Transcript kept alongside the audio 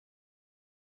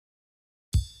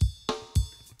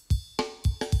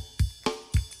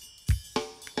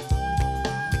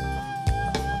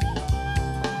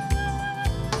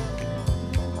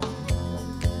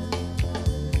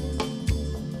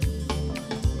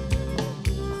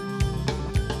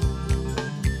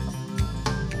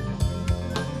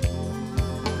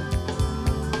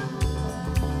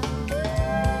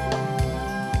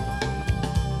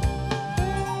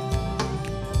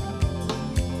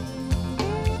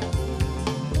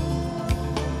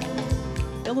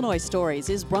Illinois Stories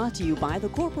is brought to you by the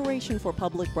Corporation for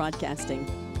Public Broadcasting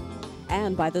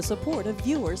and by the support of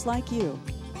viewers like you.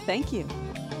 Thank you.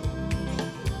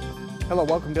 Hello,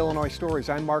 welcome to Illinois Stories.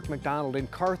 I'm Mark McDonald in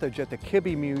Carthage at the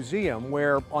Kibbe Museum,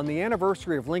 where on the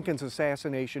anniversary of Lincoln's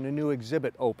assassination, a new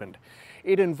exhibit opened.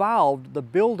 It involved the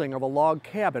building of a log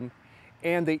cabin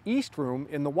and the East Room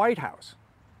in the White House.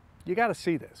 You got to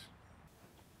see this.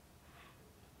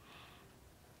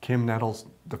 Kim Nettles,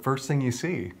 the first thing you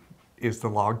see is the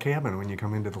log cabin when you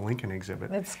come into the Lincoln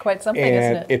exhibit. It's quite something,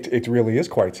 isn't it? It really is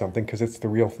quite something because it's the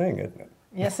real thing, isn't it?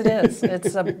 Yes, it is.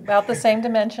 It's about the same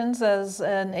dimensions as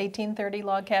an 1830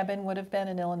 log cabin would have been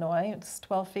in Illinois. It's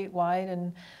 12 feet wide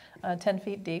and 10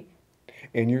 feet deep.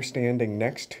 And you're standing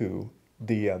next to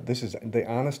this is the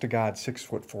honest-to-God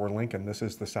 6'4" Lincoln. This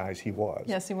is the size he was.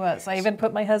 Yes, he was. I even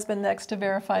put my husband next to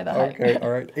verify the height. Okay,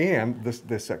 all right. And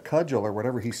this cudgel or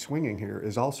whatever he's swinging here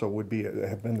is also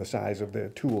have been the size of the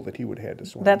tool that he would have had to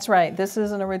swing. That's right. This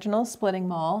is an original splitting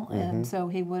maul, and so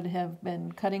he would have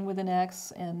been cutting with an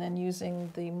X and then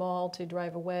using the maul to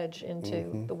drive a wedge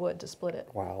into the wood to split it.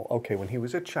 Wow. Okay, when he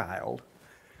was a child,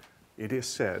 it is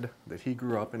said that he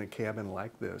grew up in a cabin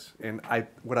like this. And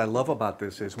what I love about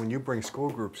this is when you bring school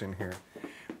groups in here,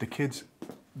 the kids,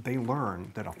 they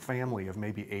learn that a family of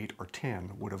maybe 8 or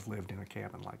 10 would have lived in a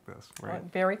cabin like this, right?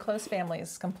 Very close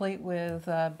families, complete with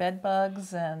bed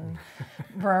bugs and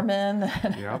vermin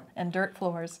and dirt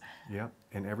floors. Yep,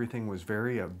 and everything was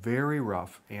very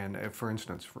rough. And for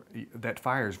instance, that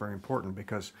fire is very important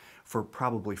because for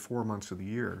probably 4 months of the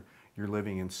year, you're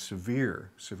living in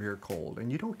severe cold,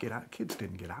 and you don't get out. Kids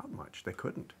didn't get out much. They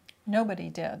couldn't. Nobody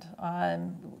did.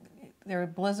 The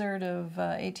blizzard of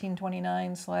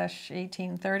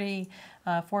 1829/1830,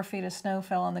 4 feet of snow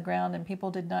fell on the ground, and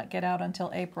people did not get out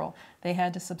until April. They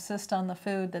had to subsist on the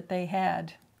food that they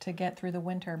had to get through the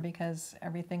winter because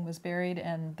everything was buried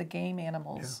and the game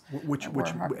animals which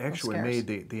actually scarce.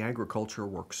 made the agriculture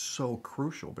work so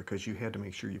crucial because you had to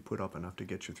make sure you put up enough to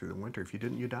get you through the winter. If you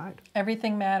didn't, you died.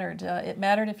 Everything mattered. It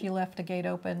mattered if you left a gate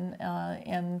open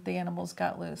and the animals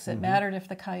got loose. It mattered if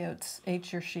the coyotes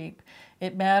ate your sheep.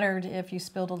 It mattered if you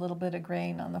spilled a little bit of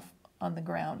grain on the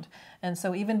ground. And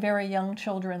so even very young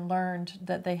children learned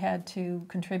that they had to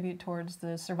contribute towards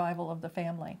the survival of the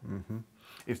family.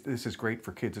 This is great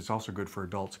for kids. It's also good for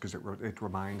adults because it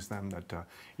reminds them that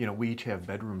we each have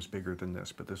bedrooms bigger than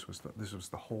this, but this was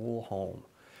the whole home.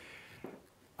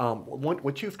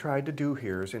 What you've tried to do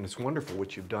here is, and it's wonderful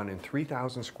what you've done, in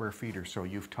 3,000 square feet or so,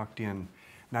 you've tucked in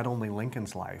not only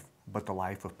Lincoln's life, but the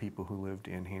life of people who lived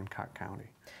in Hancock County.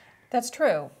 That's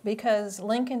true, because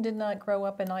Lincoln did not grow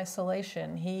up in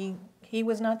isolation. He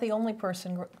was not the only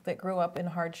person that grew up in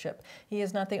hardship. He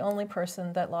is not the only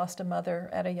person that lost a mother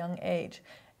at a young age.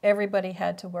 Everybody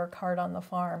had to work hard on the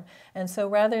farm. And so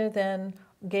rather than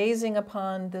gazing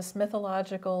upon this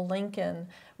mythological Lincoln,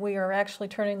 we are actually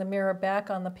turning the mirror back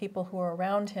on the people who are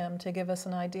around him to give us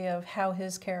an idea of how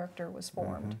his character was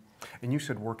formed. And you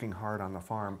said working hard on the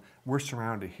farm. We're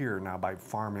surrounded here now by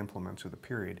farm implements of the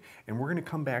period, and we're going to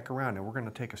come back around and we're going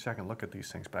to take a second look at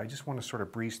these things, but I just want to sort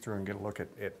of breeze through and get a look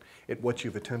at what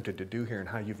you've attempted to do here and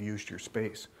how you've used your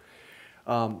space.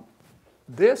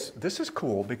 This is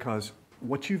cool because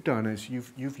what you've done is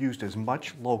you've used as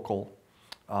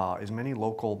many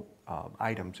local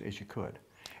items as you could.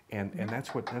 And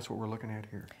that's what we're looking at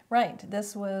here. Right.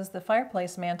 This was the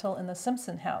fireplace mantle in the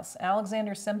Simpson house.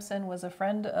 Alexander Simpson was a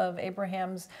friend of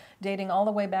Abraham's dating all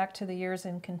the way back to the years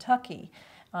in Kentucky.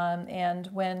 And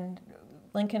when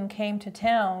Lincoln came to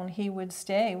town, he would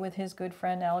stay with his good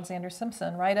friend Alexander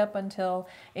Simpson right up until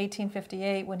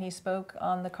 1858 when he spoke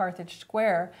on the Carthage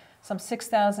Square. Some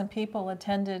 6,000 people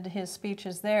attended his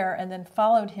speeches there and then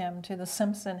followed him to the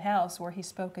Simpson house where he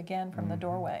spoke again from the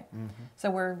doorway.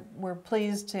 So we're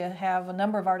pleased to have a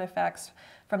number of artifacts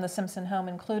from the Simpson home,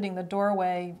 including the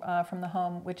doorway from the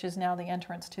home, which is now the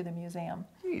entrance to the museum.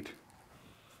 Neat.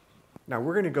 Now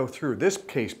we're going to go through, this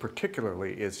case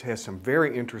particularly has some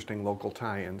very interesting local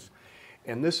tie-ins.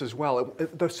 And this as well,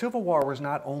 the Civil War was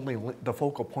not only the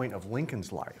focal point of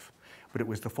Lincoln's life, but it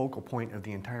was the focal point of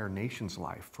the entire nation's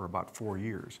life for about 4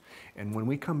 years. And when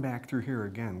we come back through here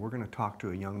again, we're going to talk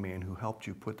to a young man who helped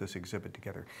you put this exhibit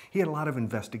together. He had a lot of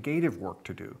investigative work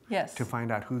to do to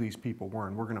find out who these people were,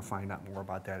 and we're going to find out more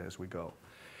about that as we go.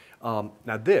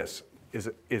 Now this is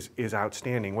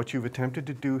outstanding. What you've attempted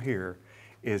to do here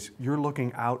is you're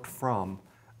looking out from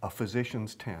a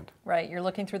physician's tent. Right, you're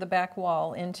looking through the back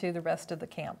wall into the rest of the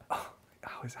camp.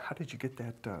 How did you get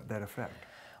that effect?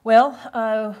 Well,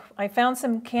 I found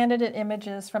some candidate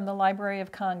images from the Library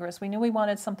of Congress. We knew we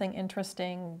wanted something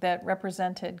interesting that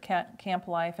represented camp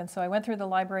life, and so I went through the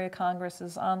Library of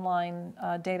Congress's online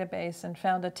database and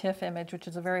found a TIFF image, which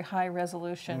is a very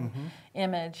high-resolution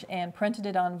image, and printed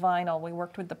it on vinyl. We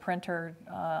worked with the printer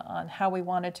on how we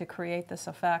wanted to create this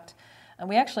effect. And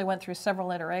we actually went through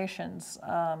several iterations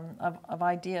of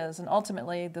ideas, and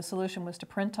ultimately the solution was to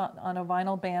print on a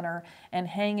vinyl banner and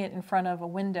hang it in front of a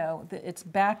window. It's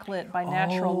backlit by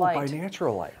natural light. By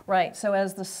natural light. Right, so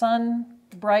as the sun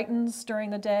brightens during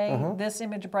the day, this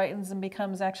image brightens and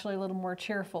becomes actually a little more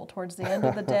cheerful towards the end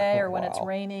of the day, or when it's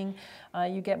raining,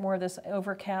 you get more of this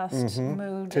overcast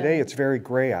mood. Today it's very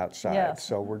gray outside, Yes,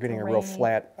 so we're getting a rainy. real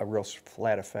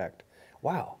flat effect.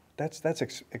 Wow, that's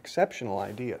exceptional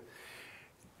idea.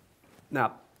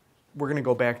 Now, we're going to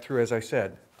go back through, as I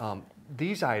said,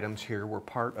 these items here were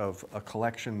part of a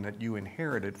collection that you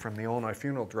inherited from the Illinois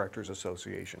Funeral Directors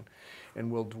Association.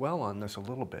 And we'll dwell on this a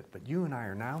little bit, but you and I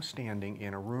are now standing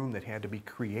in a room that had to be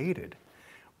created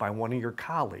by one of your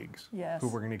colleagues, Yes. who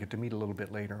we're going to get to meet a little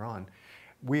bit later on.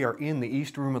 We are in the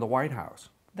East Room of the White House.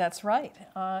 That's right,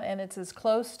 and it's as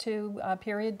close to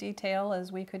period detail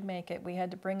as we could make it. We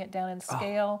had to bring it down in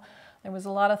scale. There was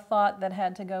a lot of thought that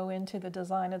had to go into the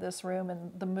design of this room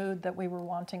and the mood that we were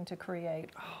wanting to create.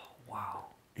 Oh, wow,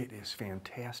 it is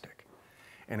fantastic.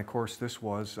 And of course, this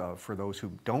was, for those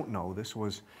who don't know, this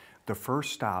was the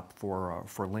first stop for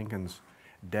Lincoln's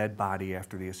dead body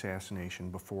after the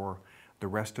assassination, before the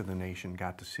rest of the nation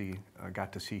got to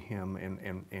see him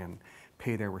and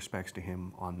pay their respects to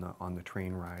him on the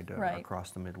train ride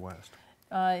across the Midwest.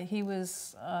 He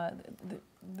was,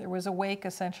 there was a wake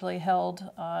essentially held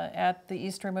at the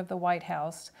East Room of the White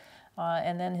House,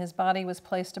 and then his body was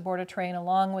placed aboard a train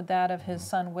along with that of his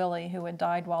son Willie, who had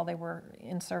died while they were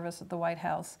in service at the White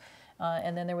House.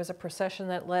 And then there was a procession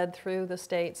that led through the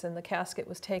states, and the casket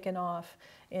was taken off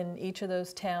in each of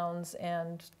those towns,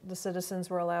 and the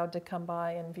citizens were allowed to come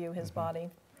by and view his body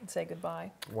and say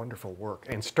goodbye. Wonderful work,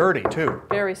 and sturdy too.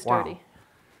 Very sturdy. Wow.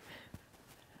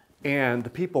 And the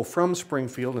people from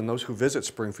Springfield and those who visit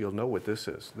Springfield know what this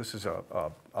is. This is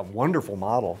a wonderful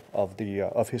model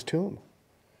of his tomb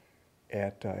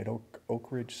at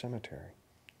Oak Ridge Cemetery.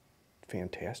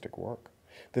 Fantastic work.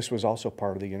 This was also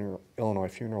part of the Illinois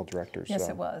Funeral Directors Yes,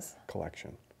 it was.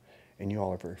 collection. And you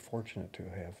all are very fortunate to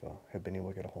have been able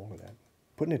to get a hold of that,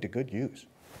 putting it to good use.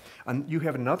 And you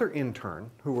have another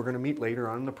intern who we're going to meet later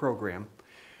on in the program,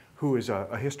 who is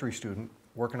a history student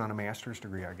working on a master's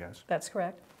degree, I guess. That's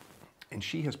correct. And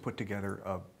she has put together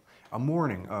a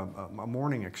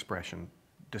morning expression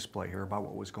display here about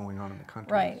what was going on in the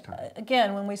country at the time. Right.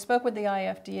 Again, when we spoke with the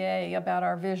IFDA about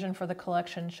our vision for the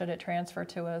collection, should it transfer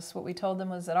to us, what we told them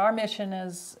was that our mission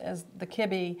as the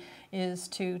Kibbe is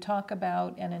to talk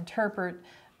about and interpret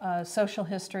social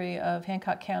history of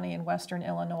Hancock County in western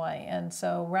Illinois. And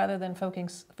so rather than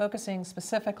focusing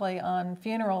specifically on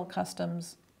funeral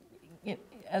customs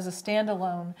as a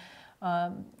standalone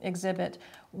exhibit,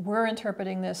 we're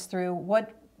interpreting this through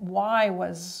why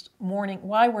were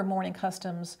mourning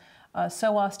customs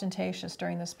so ostentatious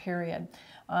during this period.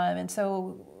 And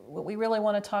so what we really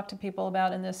want to talk to people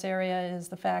about in this area is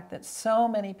the fact that so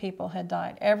many people had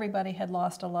died. Everybody had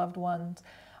lost a loved one.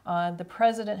 The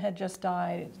president had just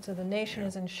died, so the nation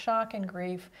is in shock and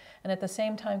grief. And at the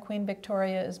same time, Queen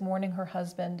Victoria is mourning her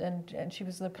husband, and she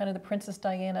was kind of the Princess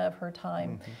Diana of her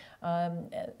time.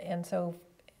 And so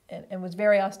and was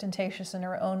very ostentatious in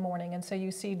her own mourning. And so you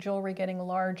see jewelry getting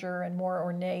larger and more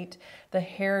ornate, the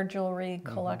hair jewelry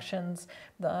collections,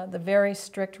 the very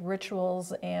strict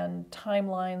rituals and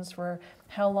timelines for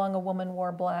how long a woman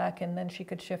wore black, and then she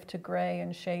could shift to gray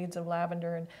and shades of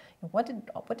lavender. And what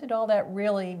did all that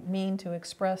really mean to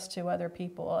express to other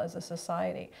people as a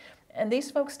society? And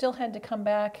these folks still had to come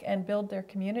back and build their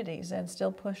communities and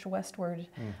still push westward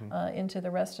into the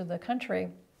rest of the country.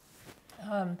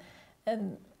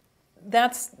 And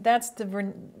that's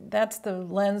the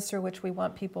lens through which we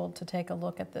want people to take a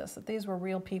look at this, that these were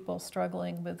real people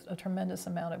struggling with a tremendous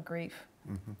amount of grief.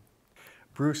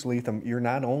 Bruce Leatham, you're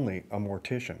not only a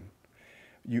mortician,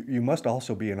 you must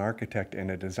also be an architect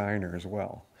and a designer as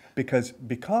well, because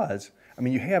I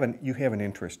mean, you have an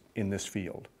interest in this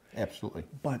field. Absolutely.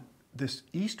 But this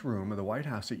East Room of the White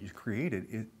House that you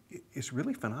created is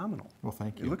really phenomenal. Well,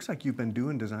 thank you. It looks like you've been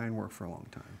doing design work for a long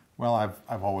time. Well,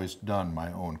 I've always done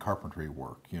my own carpentry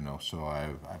work, you know, so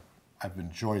I've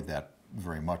enjoyed that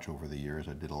very much over the years.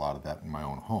 I did a lot of that in my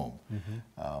own home.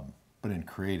 But in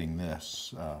creating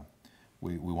this,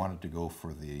 we wanted to go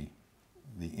for the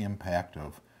impact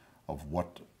of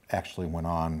what actually went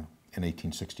on in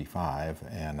 1865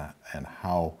 and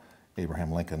how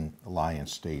Abraham Lincoln lie in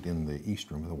state in the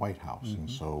East Room of the White House, and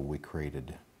so we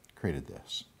created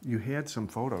this. You had some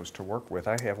photos to work with.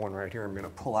 I have one right here I'm going to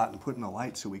pull out and put in the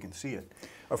light so we can see it.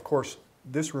 Of course,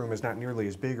 this room is not nearly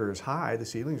as big or as high. The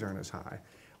ceilings aren't as high,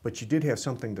 but you did have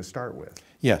something to start with.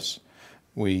 Yes,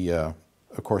 we of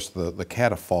course the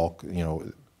catafalque. You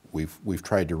know, we've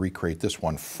tried to recreate this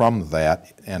one from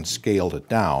that and scaled it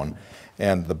down,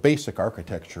 and the basic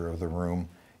architecture of the room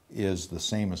is the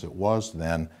same as it was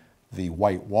then. The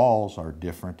white walls are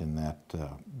different in that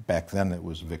back then it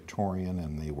was Victorian,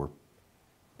 and they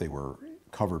were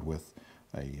covered with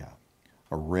a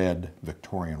red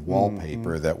Victorian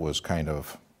wallpaper that was kind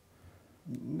of.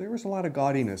 There was a lot of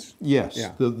gaudiness. Yes,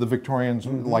 yeah. the Victorians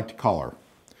liked color.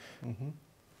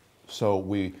 So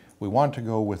we wanted to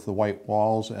go with the white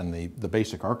walls and the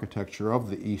basic architecture of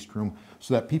the East Room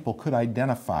so that people could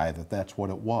identify that that's what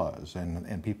it was.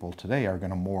 And people today are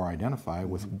going to more identify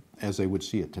with as they would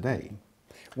see it today.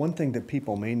 One thing that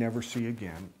people may never see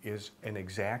again is an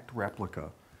exact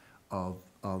replica of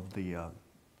the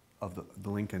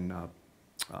Lincoln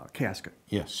casket.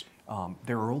 Yes.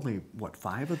 There are only, what,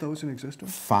 5 of those in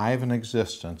existence? 5 in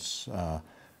existence.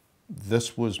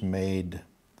 This was made,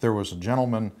 there was a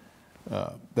gentleman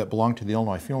that belonged to the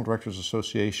Illinois Funeral Directors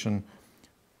Association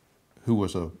who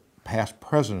was a past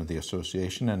president of the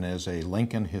association and is a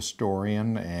Lincoln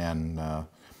historian, and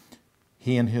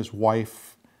he and his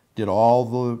wife did all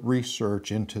the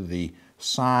research into the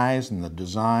size and the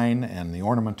design and the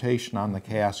ornamentation on the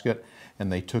casket,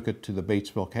 and they took it to the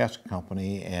Batesville Casket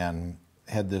Company and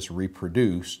had this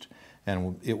reproduced,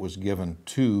 and it was given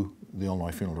to the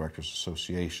Illinois Funeral Directors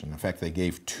Association. In fact, they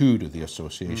gave 2 to the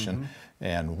association,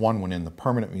 and one went in the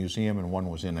permanent museum and one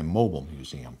was in a mobile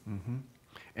museum.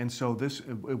 And so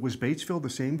was Batesville the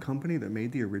same company that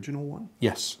made the original one?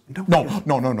 Yes. No.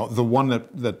 The one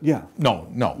that Yeah. No.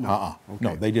 Okay.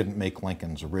 No, they didn't make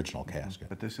Lincoln's original casket.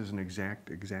 But this is an exact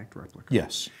replica.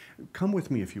 Yes. Come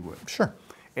with me if you would. Sure.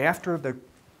 After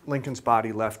Lincoln's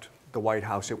body left the White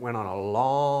House, it went on a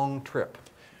long trip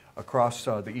across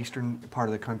the eastern part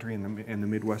of the country and the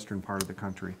midwestern part of the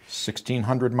country.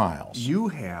 1,600 miles. You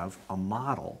have a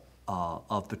model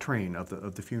of the train, of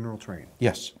the funeral train.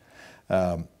 Yes.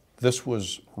 This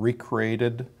was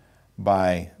recreated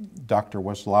by Dr.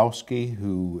 Weslowski,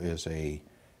 who is a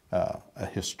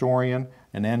historian,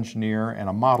 an engineer, and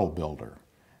a model builder.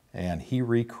 And he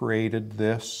recreated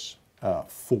this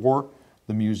for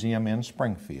the museum in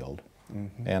Springfield.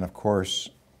 And of course,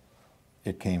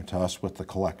 it came to us with the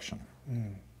collection.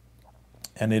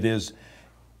 And it is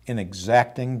in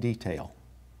exacting detail.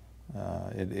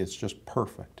 It's just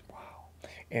perfect.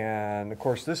 And of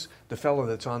course, the fellow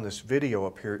that's on this video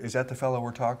up here, is that the fellow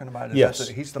we're talking about? Yes.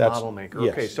 He's the model maker.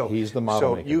 Yes, Okay, so he's the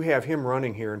model maker. So you have him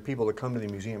running here, and people that come to the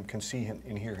museum can see him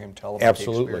and hear him tell about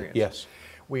the experience. Yes.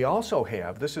 We also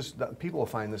have, people will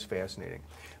find this fascinating.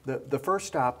 The first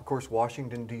stop, of course,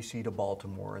 Washington, D.C. to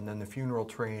Baltimore, and then the funeral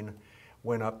train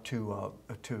went up to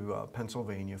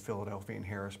Pennsylvania, Philadelphia, and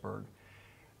Harrisburg,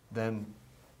 then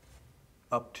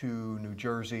up to New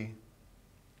Jersey,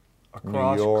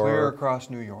 clear across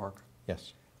New York.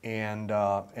 Yes. And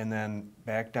then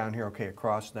back down here, okay,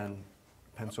 across then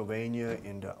Pennsylvania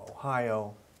into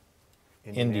Ohio,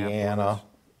 Indiana,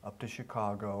 up to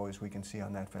Chicago, as we can see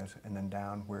on that fence, and then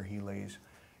down where he lays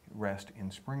rest in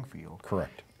Springfield.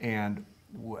 Correct. And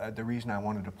the reason I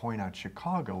wanted to point out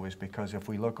Chicago is because if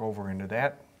we look over into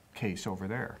that case over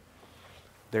there,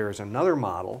 there is another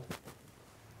model.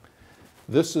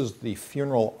 This is the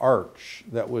funeral arch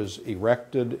that was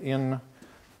erected in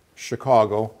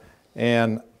Chicago,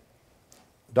 and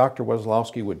Dr.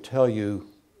 Weslowski would tell you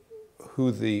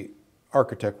who the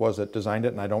architect was that designed it,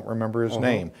 and I don't remember his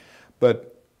name,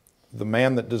 but the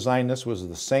man that designed this was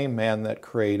the same man that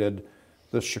created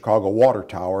the Chicago Water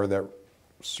Tower that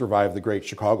survived the Great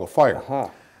Chicago Fire.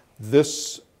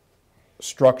 This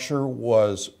structure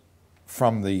was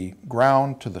from the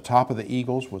ground to the top of the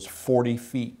eagles was 40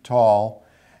 feet tall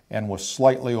and was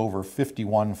slightly over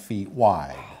 51 feet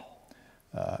wide.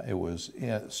 It was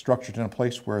structured in a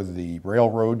place where the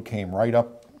railroad came right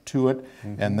up to it,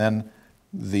 and then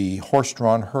the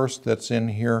horse-drawn hearse that's in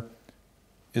here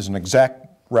is an exact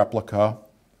replica,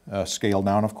 scaled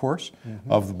down of course,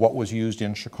 of what was used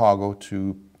in Chicago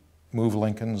to move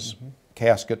Lincoln's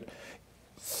casket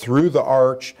through the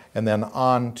arch and then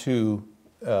on to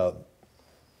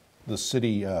the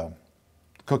city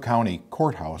Cook County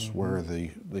Courthouse where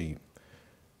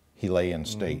he lay in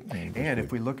state. And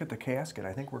if we look at the casket,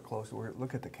 I think we're close.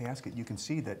 Look at the casket, you can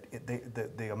see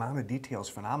that the amount of detail is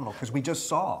phenomenal because we just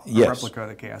saw a replica of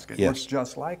the casket. It looks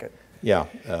just like it. Yeah.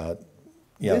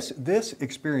 This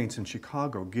experience in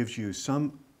Chicago gives you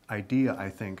some idea, I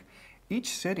think, each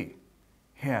city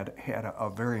had a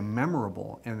very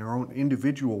memorable and their own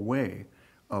individual way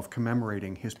of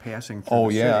commemorating his passing through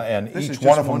the city. And This is each one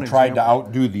just of them one tried to example.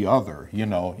 outdo the other, you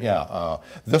know, yeah.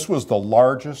 This was the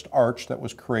largest arch that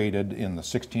was created in the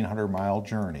 1,600-mile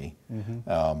journey,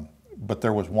 but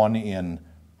there was one in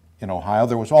Ohio.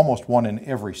 There was almost one in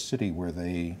every city where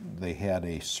they had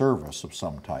a service of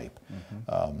some type.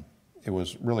 It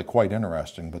was really quite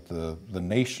interesting, but the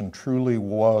nation truly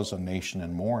was a nation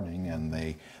in mourning, and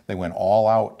they went all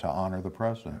out to honor the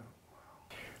president.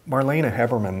 Marlena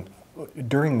Heberman,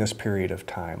 during this period of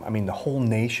time, I mean, the whole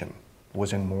nation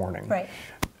was in mourning. Right.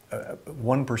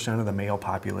 1% of the male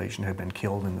population had been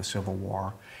killed in the Civil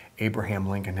War. Abraham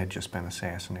Lincoln had just been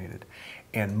assassinated.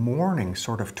 And mourning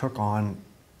sort of took on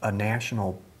a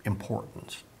national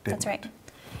importance, didn't That's right. it?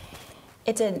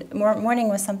 It did. Mourning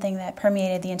was something that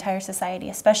permeated the entire society,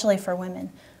 especially for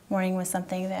women. Mourning was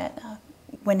something that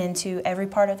went into every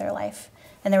part of their life.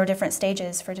 And there were different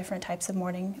stages for different types of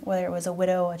mourning, whether it was a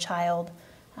widow, a child,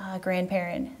 a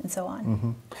grandparent, and so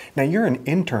on. Now, you're an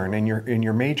intern, and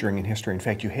you're majoring in history. In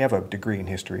fact, you have a degree in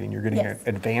history, and you're getting Yes.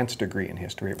 an advanced degree in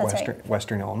history at That's right.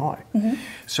 Western Illinois.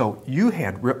 So you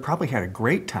probably had a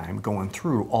great time going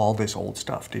through all this old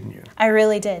stuff, didn't you? I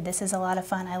really did. This is a lot of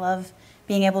fun. I love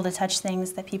being able to touch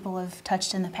things that people have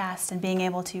touched in the past and being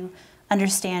able to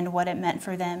understand what it meant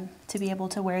for them to be able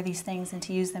to wear these things and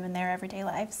to use them in their everyday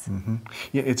lives.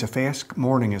 Yeah,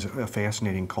 mourning is a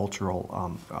fascinating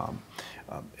cultural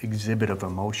exhibit of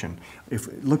emotion.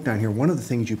 Look down here, one of the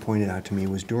things you pointed out to me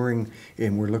was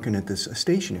and we're looking at this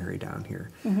stationery down here,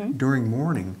 during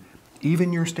mourning,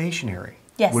 even your stationery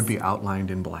Yes. would be outlined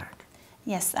in black.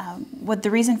 Yes,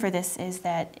 the reason for this is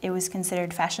that it was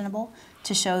considered fashionable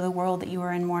to show the world that you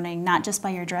were in mourning, not just by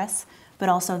your dress, but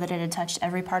also that it had touched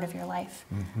every part of your life.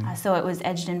 So it was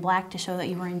edged in black to show that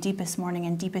you were in deepest mourning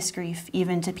and deepest grief,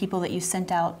 even to people that you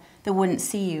sent out that wouldn't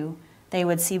see you. They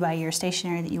would see by your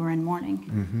stationery that you were in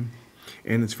mourning.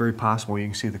 And it's very possible you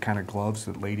can see the kind of gloves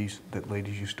that ladies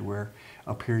used to wear.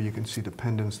 Up here you can see the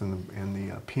pendants and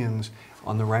the pins.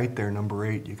 On the right there, number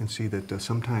 8, you can see that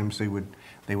sometimes they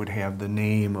would have the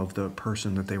name of the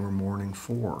person that they were mourning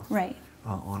for Right.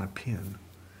 On a pin.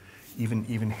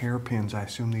 Even hairpins, I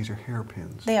assume these are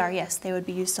hairpins. They are, yes. They would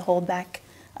be used to hold back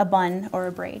a bun or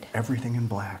a braid. Everything in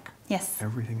black. Yes.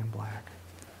 Everything in black.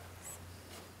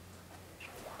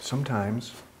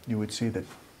 Sometimes you would see that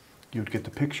you would get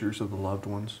the pictures of the loved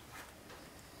ones.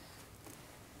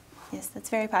 Yes, that's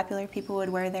very popular. People would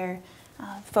wear their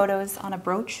photos on a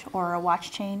brooch or a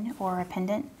watch chain or a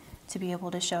pendant to be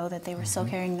able to show that they were still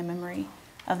carrying the memory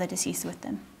of the deceased with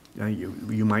them.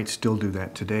 You might still do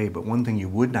that today, but one thing you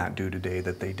would not do today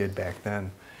that they did back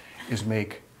then is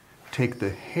take the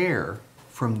hair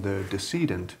from the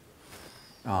decedent,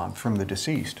 from the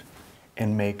deceased,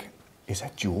 and make, is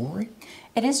that jewelry?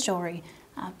 It is jewelry.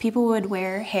 People would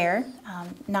wear hair,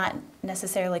 not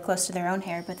necessarily close to their own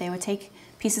hair, but they would take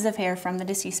pieces of hair from the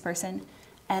deceased person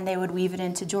and they would weave it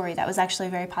into jewelry. That was actually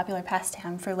a very popular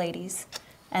pastime for ladies.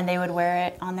 And they would wear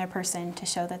it on their person to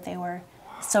show that they were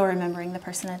still remembering the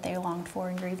person that they longed for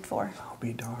and grieved for. I'll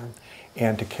be darned.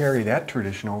 And to carry that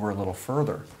tradition over a little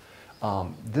further,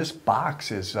 this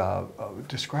box is,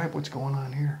 describe what's going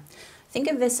on here. Think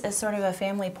of this as sort of a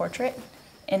family portrait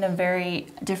in a very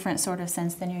different sort of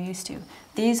sense than you're used to.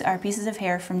 These are pieces of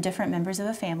hair from different members of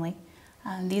a family.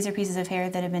 These are pieces of hair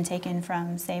that have been taken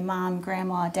from, say, mom,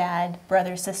 grandma, dad,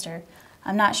 brother, sister.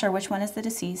 I'm not sure which one is the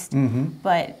deceased,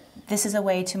 but this is a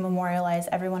way to memorialize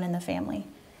everyone in the family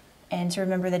and to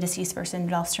remember the deceased person,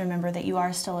 but also to remember that you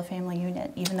are still a family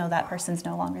unit, even though that person's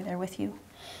no longer there with you.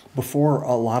 Before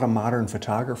a lot of modern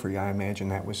photography, I imagine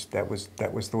that was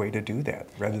the way to do that,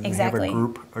 rather than Exactly.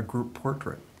 have a group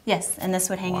portrait. Yes, and this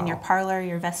would hang in your Wow. parlor,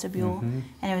 your vestibule,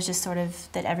 and it was just sort of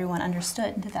that everyone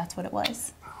understood that that's what it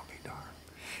was. I'll be darned.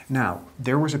 Now,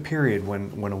 there was a period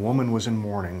when a woman was in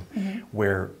mourning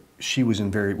where she was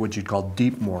in what you'd call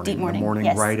deep mourning, Deep mourning, the mourning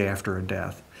yes. right after a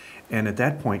death. And at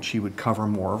that point, she would cover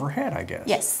more of her head, I guess.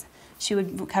 Yes, she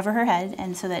would cover her head,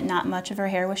 and so that not much of her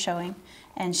hair was showing,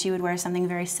 and she would wear something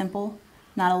very simple,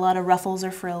 not a lot of ruffles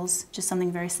or frills, just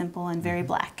something very simple and very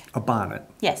black. A bonnet.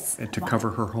 Yes. And to a bonnet. cover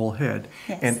her whole head.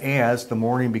 Yes. And as the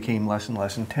mourning became less and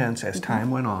less intense, as time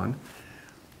went on,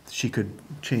 she could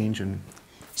change and...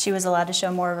 She was allowed to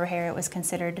show more of her hair. It was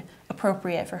considered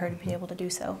appropriate for her to be able to do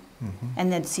so.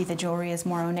 And then see the jewelry is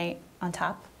more ornate on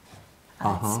top.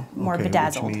 It's more okay,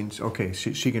 bedazzled. Which means, okay,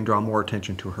 she can draw more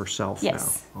attention to herself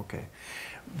Yes. now. Okay.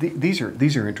 These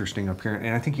are interesting up here,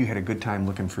 and I think you had a good time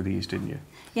looking for these, didn't you?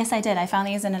 Yes, I did. I found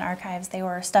these in an archives. They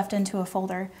were stuffed into a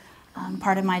folder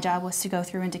Part of my job was to go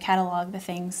through and to catalog the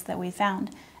things that we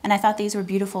found. And I thought these were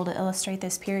beautiful to illustrate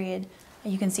this period.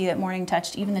 You can see that mourning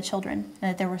touched even the children,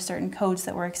 and that there were certain codes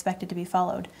that were expected to be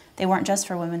followed. They weren't just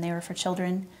for women, they were for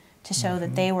children, to show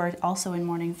that they were also in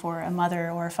mourning for a mother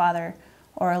or a father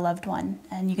or a loved one.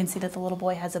 And you can see that the little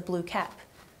boy has a blue cap.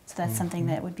 So that's something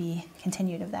that would be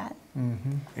continued of that.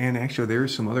 And actually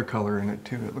there's some other color in it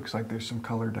too. It looks like there's some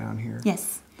color down here.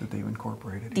 Yes. That they've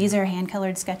incorporated. These are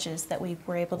hand-colored sketches that we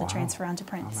were able to Wow. transfer onto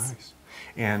prints. Oh, nice.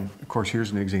 And of course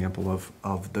here's an example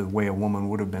of the way a woman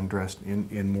would have been dressed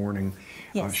in mourning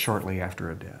Yes. shortly after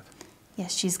a death.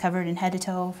 Yes, she's covered in head to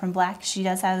toe from black. She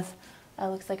does have,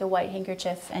 looks like a white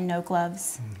handkerchief and no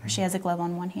gloves. Or she has a glove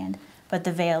on one hand. But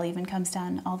the veil even comes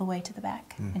down all the way to the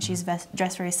back. And she's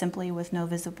dressed very simply with no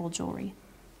visible jewelry.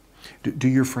 Do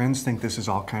your friends think this is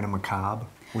all kind of macabre,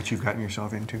 what you've gotten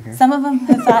yourself into here? Some of them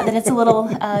have thought that it's a little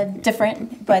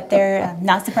different, but they're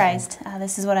not surprised.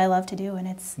 This is what I love to do, and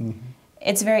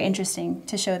it's very interesting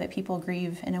to show that people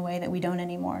grieve in a way that we don't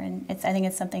anymore. And I think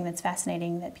it's something that's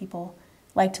fascinating that people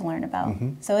like to learn about.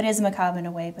 So it is macabre in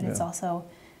a way, but it's also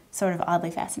sort of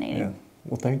oddly fascinating. Yeah.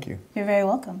 Well, thank you. You're very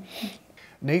welcome.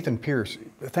 Nathan Pierce,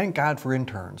 thank God for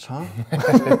interns, huh?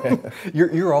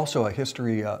 You're also a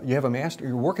history, you have a master,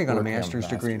 you're working on a master's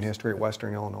degree in history at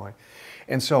Western Illinois.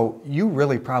 And so you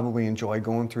really probably enjoy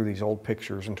going through these old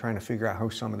pictures and trying to figure out who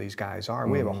some of these guys are.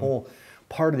 We have a whole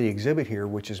part of the exhibit here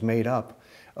which is made up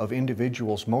of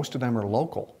individuals, most of them are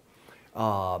local,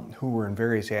 who were in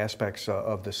various aspects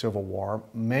of the Civil War,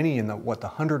 many in the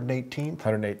 118th?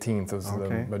 118th was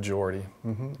the majority.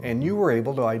 And you were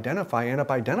able to end up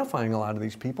identifying a lot of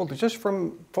these people just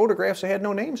from photographs that had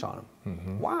no names on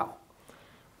them. Wow.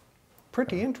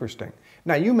 Pretty interesting.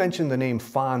 Now, you mentioned the name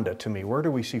Fonda to me. Where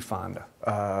do we see Fonda?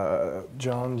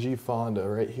 John G. Fonda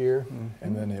right here,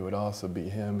 and then it would also be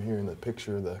him here in the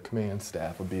picture. The command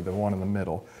staff would be the one in the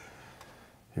middle.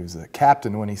 He was a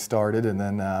captain when he started, and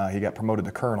then he got promoted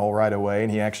to colonel right away,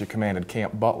 and he actually commanded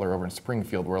Camp Butler over in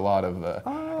Springfield, where a lot of the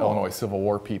Illinois Civil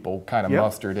War people kind of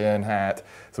mustered in.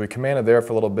 So he commanded there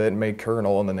for a little bit and made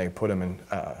colonel, and then they put him in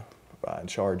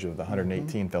charge of the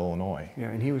 118th Illinois.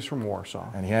 Yeah, and he was from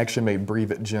Warsaw. And he actually made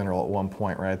brevet general at one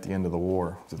point right at the end of the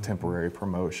war. It was a temporary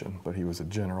promotion, but he was a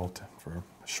general for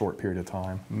a short period of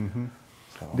time.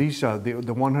 So. These, the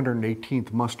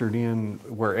 118th mustered in,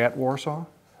 where at Warsaw?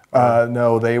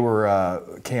 No, they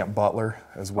were Camp Butler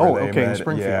is where they met. In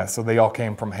Springfield. Yeah, so they all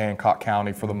came from Hancock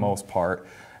County for the most part,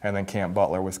 and then Camp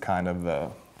Butler was kind of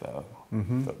the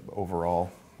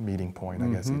overall meeting point, I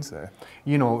guess you'd say.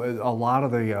 You know, a lot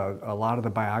of the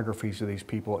biographies of these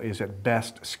people is at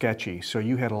best sketchy. So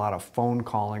you had a lot of phone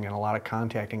calling and a lot of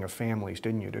contacting of families,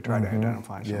 didn't you, to try to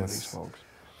identify some of these folks?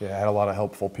 Yeah, I had a lot of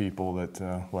helpful people that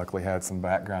luckily had some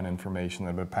background information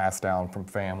that had been passed down from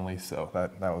family, so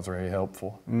that was very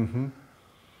helpful.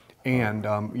 And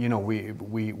you know,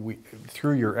 we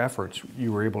through your efforts,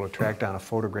 you were able to track down a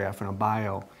photograph and a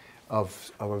bio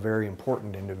of a very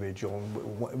important individual.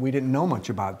 We didn't know much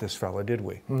about this fella, did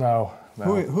we? No.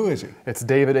 Who is he? It's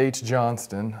David H.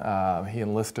 Johnston. He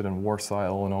enlisted in Warsaw,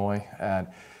 Illinois, and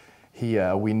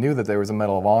we knew that there was a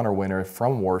Medal of Honor winner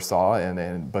from Warsaw,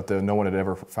 but no one had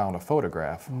ever found a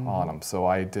photograph on him. So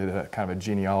I did a kind of a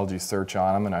genealogy search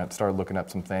on him, and I started looking up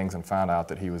some things and found out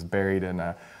that he was buried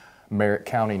in Merritt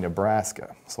County,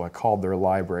 Nebraska. So I called their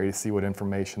library to see what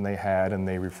information they had, and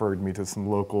they referred me to some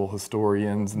local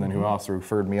historians, and then who also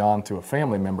referred me on to a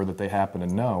family member that they happened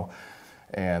to know.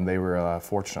 And they were,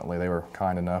 fortunately, they were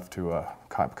kind enough to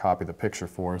copy the picture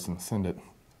for us and send it.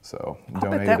 So I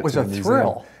bet that was a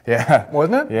thrill. Yeah.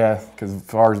 Wasn't it? Yeah, because as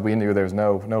far as we knew, there's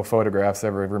no photographs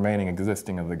ever remaining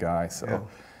existing of the guy. So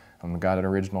we got an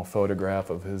original photograph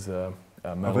of his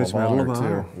Medal of Honor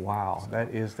too. Wow,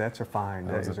 that's a find.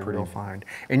 That is a real find.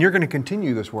 And you're going to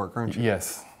continue this work, aren't you?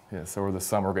 Yes. Yes. Over the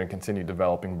summer, we're going to continue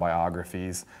developing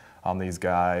biographies on these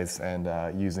guys and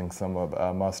using some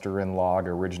of muster-in log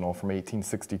original from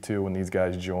 1862 when these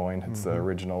guys joined. It's the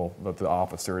original that the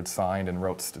officer had signed and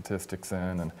wrote statistics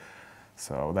in, and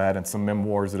so that and some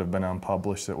memoirs that have been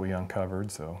unpublished that we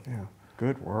uncovered. So yeah,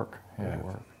 good work. Yeah. Good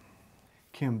work.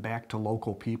 Kim, back to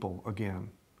local people again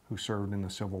who served in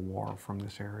the Civil War from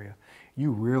this area.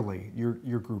 You really,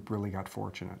 your group really got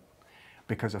fortunate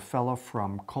because a fellow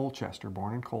from Colchester,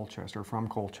 born in Colchester, from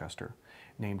Colchester,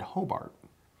 named Hobart,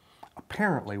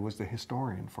 apparently was the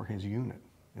historian for his unit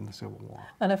in the Civil War.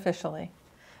 Unofficially.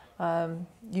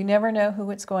 You never know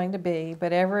who it's going to be,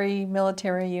 but every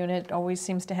military unit always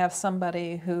seems to have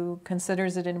somebody who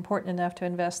considers it important enough to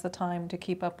invest the time to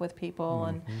keep up with people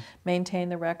and maintain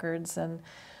the records. And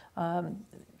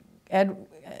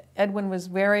Edwin was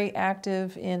very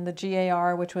active in the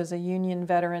GAR, which was a union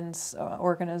veterans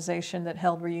organization that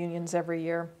held reunions every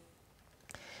year.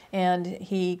 And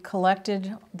he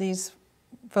collected these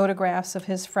photographs of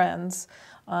his friends,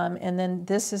 and then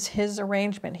this is his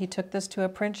arrangement. He took this to a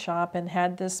print shop and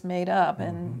had this made up,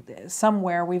 and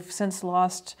somewhere, we've since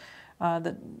lost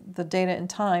the data in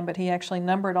time, but he actually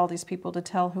numbered all these people to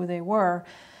tell who they were.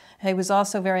 He was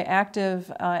also very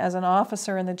active as an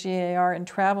officer in the GAR and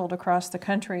traveled across the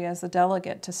country as a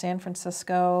delegate to San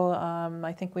Francisco.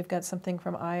 I think we've got something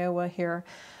from Iowa here.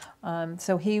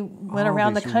 So he went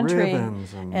around the country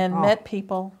and met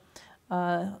people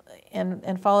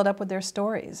and followed up with their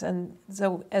stories. And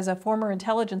so as a former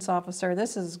intelligence officer,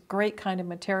 this is great kind of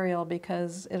material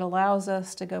because it allows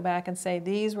us to go back and say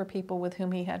these were people with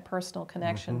whom he had personal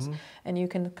connections. And you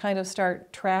can kind of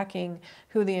start tracking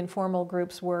who the informal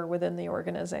groups were within the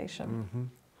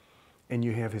organization. And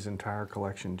you have his entire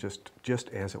collection just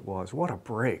as it was. What a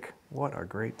break. What a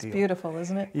great deal. It's beautiful,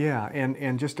 isn't it? Yeah,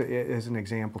 and just as an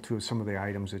example too of some of the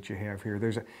items that you have here,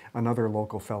 there's another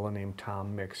local fellow named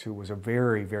Tom Mix who was a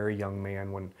very, very young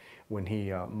man when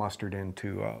he mustered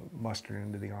into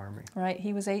the Army. Right,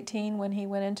 he was 18 when he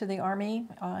went into the Army.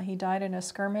 He died in a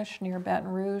skirmish near Baton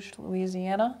Rouge,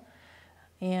 Louisiana.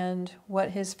 And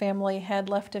what his family had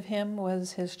left of him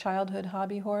was his childhood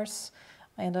hobby horse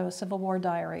and a Civil War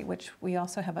diary, which we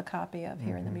also have a copy of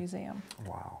here in the museum.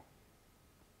 Wow.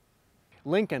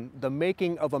 Lincoln, The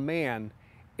Making of a Man,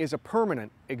 is a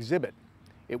permanent exhibit.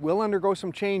 It will undergo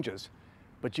some changes,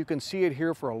 but you can see it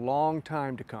here for a long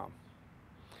time to come.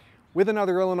 With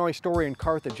another Illinois story in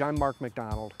Carthage, I'm Mark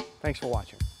McDonald. Thanks for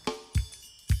watching.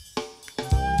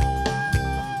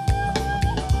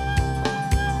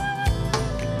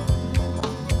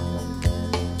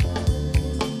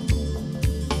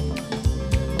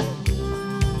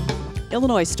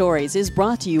 Illinois Stories is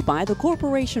brought to you by the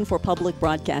Corporation for Public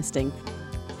Broadcasting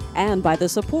and by the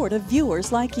support of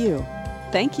viewers like you.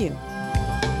 Thank you.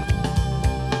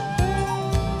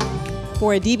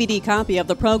 For a DVD copy of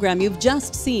the program you've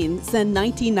just seen, send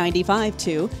 $19.95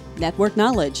 to Network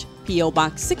Knowledge, P.O.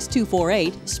 Box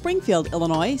 6248, Springfield,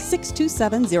 Illinois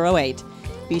 62708.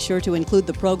 Be sure to include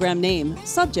the program name,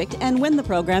 subject, and when the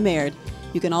program aired.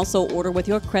 You can also order with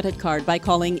your credit card by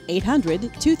calling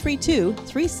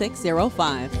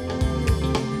 800-232-3605.